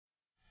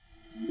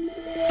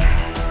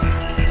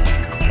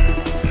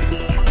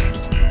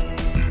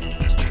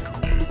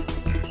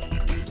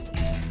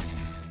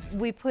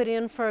We put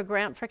in for a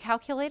grant for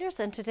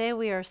calculators, and today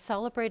we are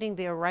celebrating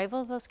the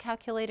arrival of those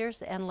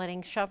calculators and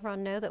letting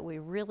Chevron know that we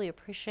really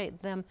appreciate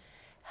them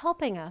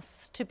helping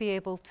us to be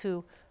able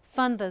to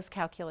fund those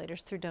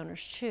calculators through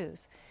Donors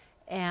Choose.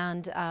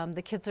 And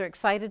the kids are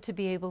excited to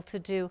be able to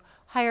do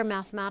higher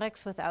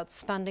mathematics without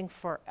spending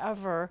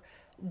forever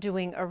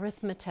doing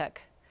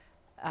arithmetic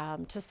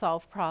to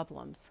solve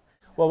problems.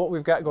 Well, what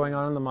we've got going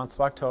on in the month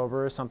of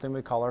October is something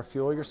we call our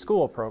Fuel Your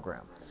School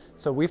program.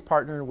 So we've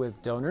partnered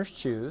with Donors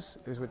Choose,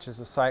 which is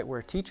a site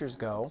where teachers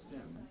go,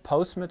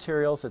 post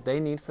materials that they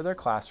need for their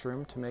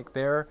classroom to make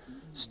their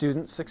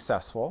students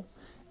successful,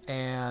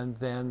 and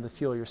then the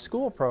Fuel Your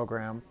School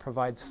program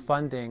provides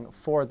funding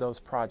for those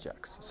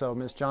projects. So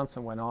Ms.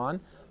 Johnson went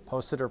on,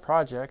 posted her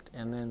project,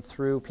 and then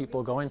through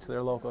people going to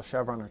their local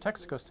Chevron or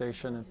Texaco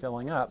station and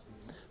filling up,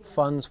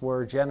 funds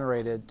were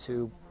generated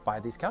to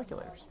buy these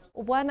calculators.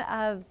 One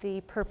of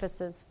the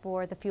purposes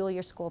for the Fuel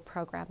Your School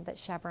program that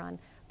Chevron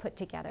put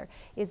together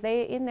is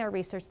in their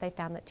research they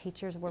found that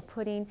teachers were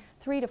putting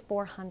 $300 to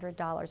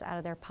 $400 out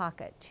of their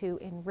pocket to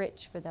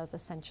enrich for those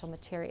essential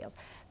materials.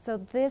 So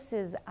this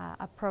is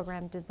a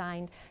program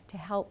designed to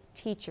help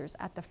teachers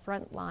at the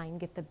front line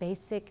get the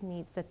basic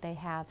needs that they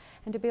have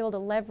and to be able to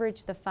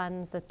leverage the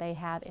funds that they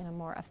have in a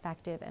more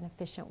effective and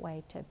efficient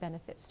way to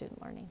benefit student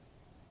learning.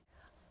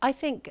 I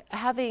think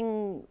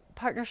having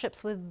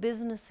partnerships with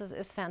businesses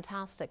is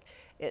fantastic.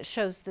 It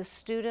shows the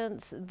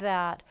students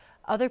that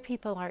other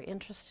people are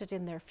interested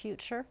in their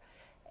future,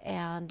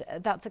 and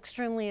that's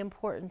extremely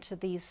important to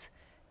these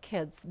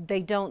kids.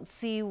 They don't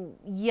see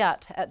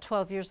yet at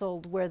 12 years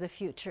old where the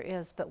future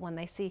is, but when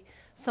they see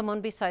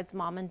someone besides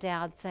mom and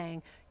dad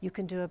saying, you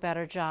can do a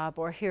better job,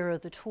 or here are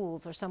the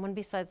tools, or someone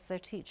besides their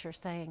teacher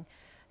saying,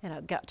 you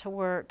know, get to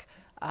work,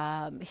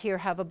 here,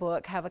 have a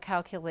book, have a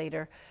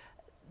calculator,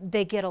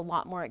 they get a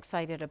lot more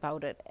excited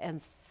about it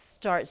and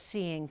start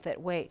seeing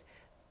that, wait,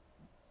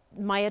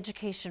 my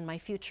education, my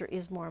future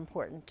is more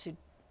important to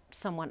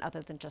someone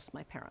other than just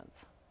my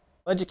parents.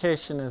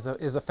 Education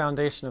is a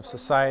foundation of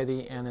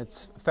society, and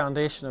it's a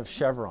foundation of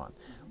Chevron.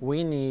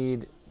 We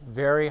need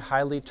very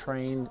highly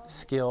trained,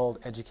 skilled,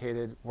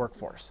 educated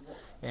workforce.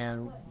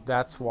 And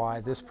that's why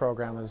this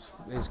program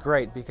is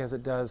great, because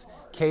it does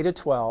K to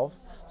 12,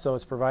 so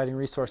it's providing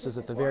resources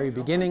at the very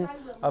beginning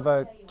of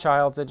a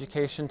child's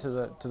education to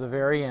the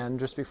very end,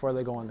 just before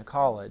they go on to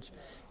college.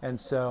 And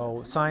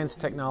so science,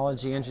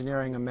 technology,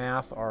 engineering, and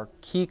math are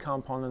key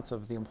components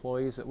of the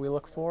employees that we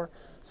look for.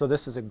 So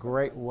this is a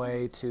great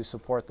way to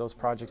support those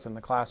projects in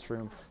the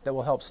classroom that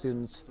will help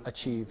students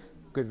achieve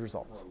good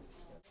results.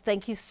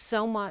 Thank you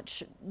so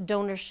much,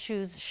 Donors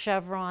Choose,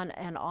 Chevron,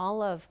 and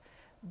all of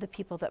the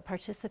people that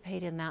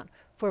participate in that,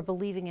 for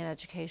believing in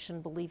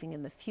education, believing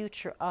in the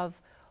future of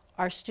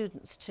our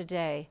students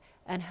today,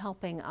 and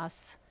helping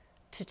us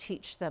to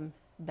teach them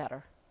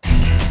better.